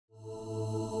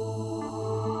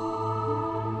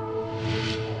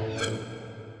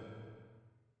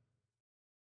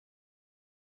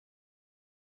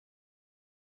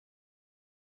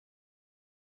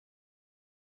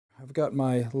I've got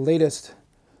my latest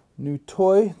new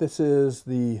toy. This is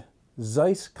the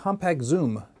Zeiss Compact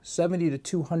Zoom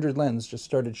 70-200 lens, just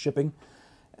started shipping.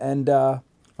 And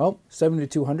well,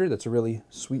 70-200, that's a really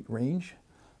sweet range.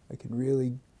 I can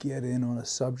really get in on a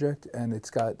subject, and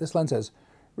this lens has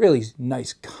really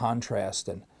nice contrast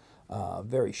and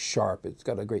very sharp. It's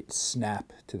got a great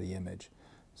snap to the image.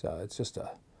 So it's just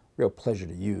a real pleasure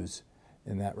to use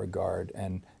in that regard,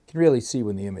 and you can really see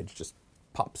when the image just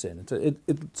pops in.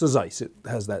 It's a Zeiss. It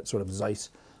has that sort of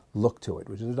Zeiss look to it,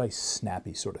 which is a nice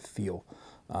snappy sort of feel.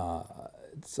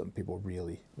 Some people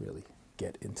really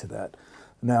get into that.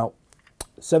 Now,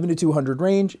 70-200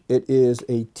 range, it is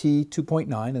a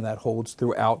T2.9, and that holds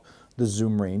throughout the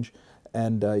zoom range.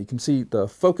 And you can see the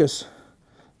focus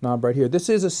knob right here. This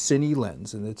is a cine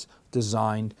lens, and it's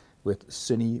designed with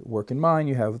cine work in mind.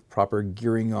 You have proper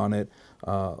gearing on it,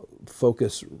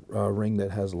 focus ring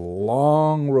that has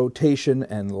long rotation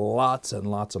and lots of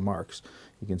marks.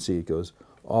 You can see it goes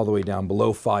all the way down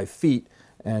below 5 feet,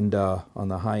 and on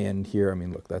the high end here, I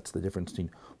mean, look, that's the difference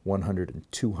between 100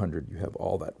 and 200. You have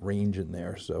all that range in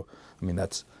there. So, I mean,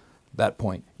 that's that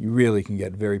point. You really can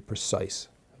get very precise,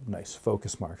 nice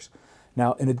focus marks.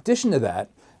 Now, in addition to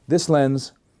that, this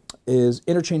lens is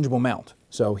interchangeable mount.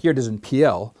 So here it is in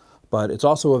PL, but it's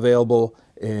also available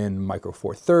in Micro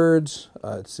Four Thirds.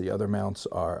 The other mounts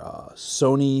are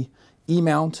Sony E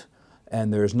mount,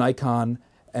 and there's Nikon,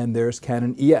 and there's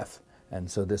Canon EF.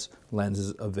 And so this lens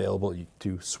is available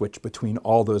to switch between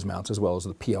all those mounts, as well as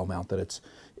the PL mount that it's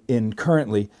in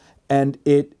currently. And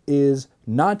it is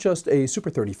not just a Super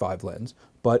 35 lens,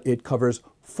 but it covers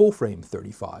full frame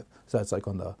 35. So that's like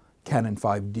on the Canon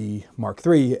 5D Mark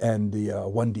III and the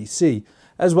 1DC,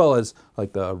 as well as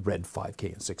like the Red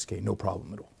 5K and 6K, no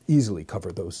problem. It'll easily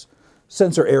cover those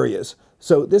sensor areas.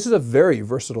 So this is a very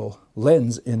versatile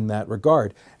lens in that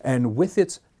regard. And with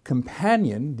its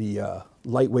companion, the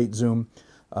lightweight zoom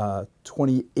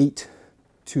 28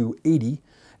 to 80,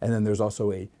 and then there's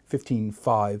also a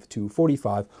 15.5 to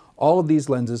 45. All of these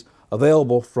lenses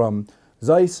available from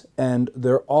Zeiss, and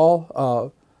they're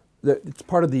all, it's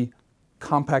part of the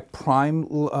Compact Prime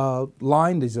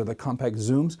line. These are the compact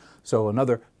zooms. So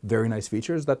another very nice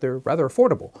feature is that they're rather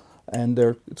affordable, and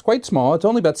it's quite small. It's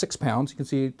only about 6 pounds. You can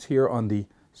see it here on the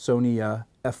Sony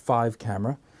F5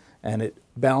 camera, and it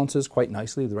balances quite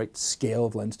nicely, the right scale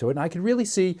of lens to it. And I can really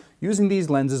see using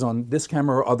these lenses on this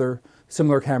camera or other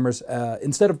similar cameras,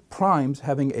 instead of primes,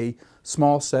 having a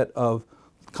small set of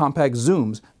compact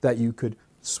zooms that you could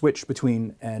switch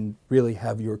between and really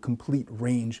have your complete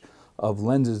range of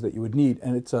lenses that you would need.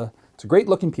 And it's a great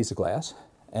looking piece of glass,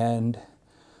 and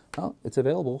well, it's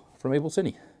available from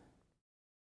AbelCine.